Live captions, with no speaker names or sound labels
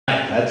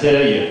I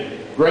tell you,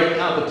 great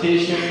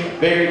competition,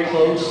 very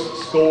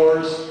close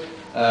scores,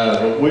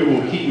 but we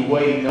will keep you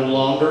waiting no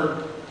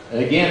longer.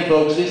 And again,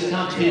 folks, this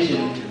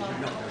competition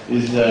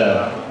is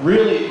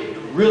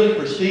really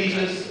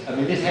prestigious. I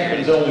mean, this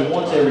happens only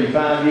once every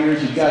 5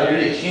 years. You've got to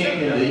be a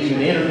champion to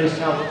even enter this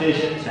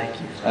competition.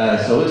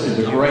 So this is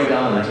a great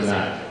honor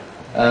tonight.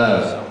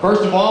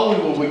 First of all,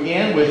 we will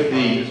begin with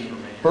the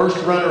first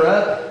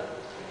runner-up,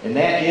 and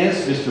that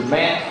is Mr.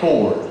 Matt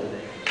Ford.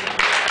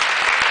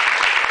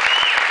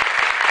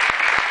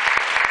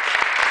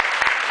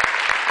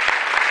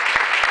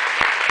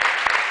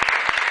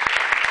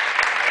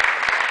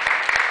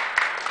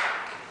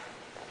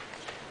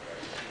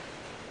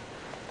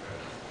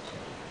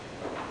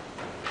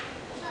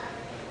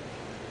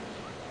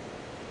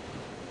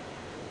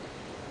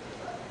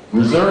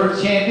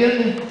 Reserve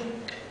champion,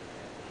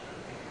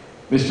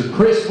 Mr.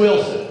 Chris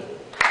Wilson.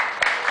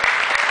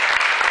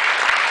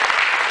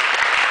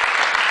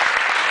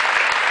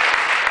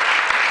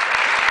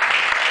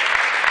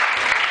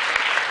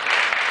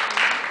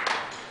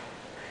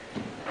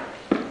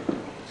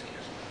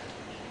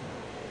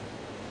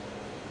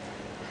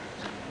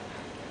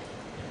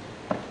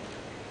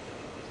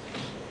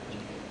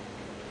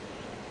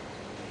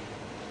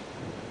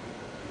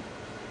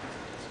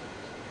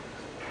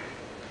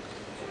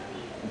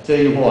 Tell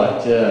you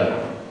what,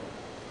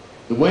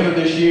 the winner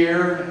this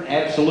year,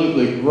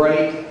 absolutely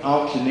great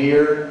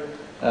auctioneer,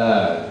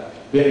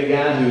 been a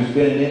guy who's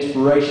been an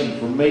inspiration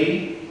for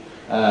me.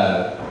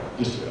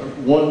 Just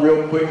one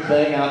real quick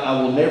thing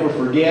I will never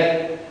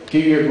forget,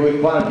 quite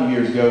a few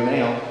years ago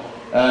now,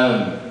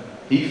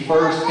 he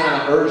first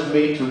kind of urged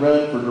me to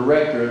run for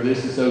director of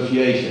this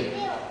association.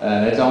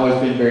 That's always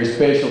been very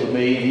special to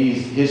me, and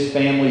his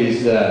family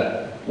is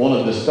one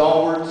of the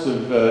stalwarts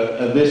of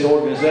this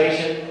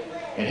organization.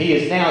 And he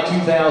is now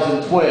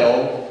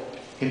 2012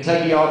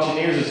 Kentucky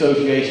Auctioneers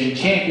Association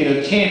Champion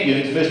of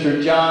Champions,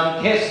 Mr.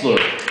 John Kessler.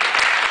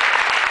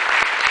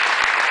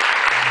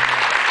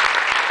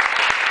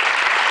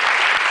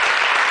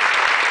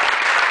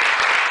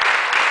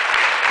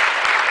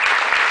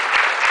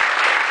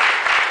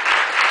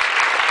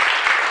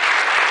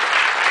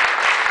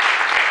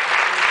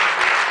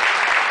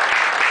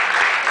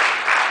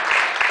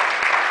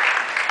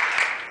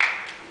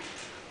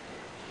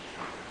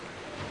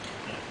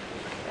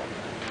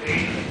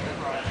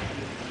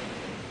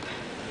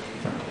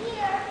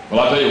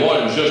 Well, I tell you what,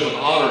 it was just an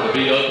honor to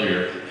be up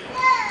here.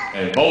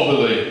 And both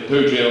of the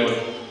two gentlemen,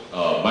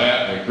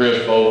 Matt and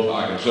Chris, both,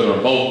 I consider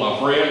them both my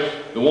friends.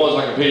 The ones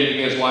I competed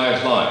against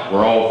last night,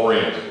 we're all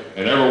friends.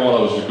 And every one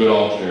of us are good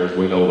auctioneers,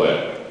 we know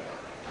that.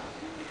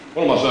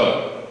 What am I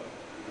selling?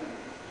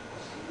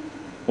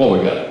 What we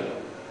got?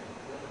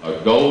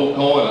 A gold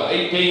coin, an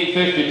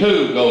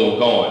 1852 gold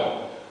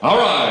coin. All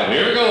right,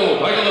 here we go.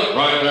 Take a look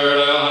right there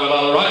now.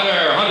 $100 right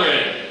there,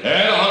 100.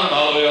 And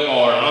 $100 bill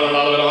more. $100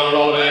 bill, $100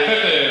 bill,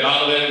 50.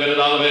 $100 bill, $50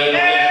 bill,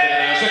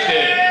 60.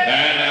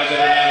 And now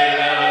 $60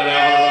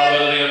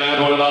 bill, now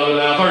 $20 bill,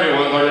 now 30,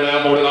 130,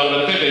 now $40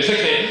 bill, 50,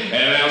 60.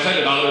 And now $70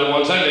 bill,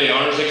 170,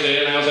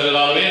 160. And now $70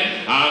 bill,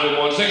 I'm at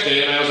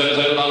 160. And now $70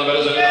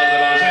 bill, $70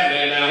 bill,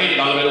 170. And now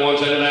 $80 bill,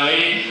 170, now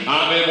 80.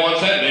 I'm at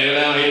 170. And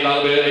now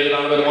 $80 bill,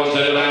 $80 bill,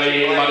 170, now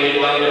 80. Anybody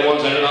 $80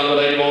 bill, 170,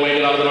 $80 bill,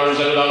 $80 bill,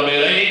 $170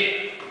 bill,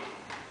 80.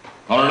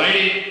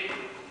 180.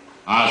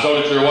 I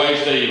sold it your way,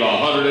 Steve.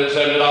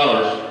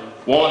 $170.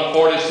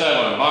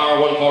 147. Bar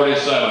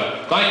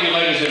 147. Thank you,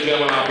 ladies and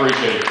gentlemen. I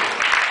appreciate it.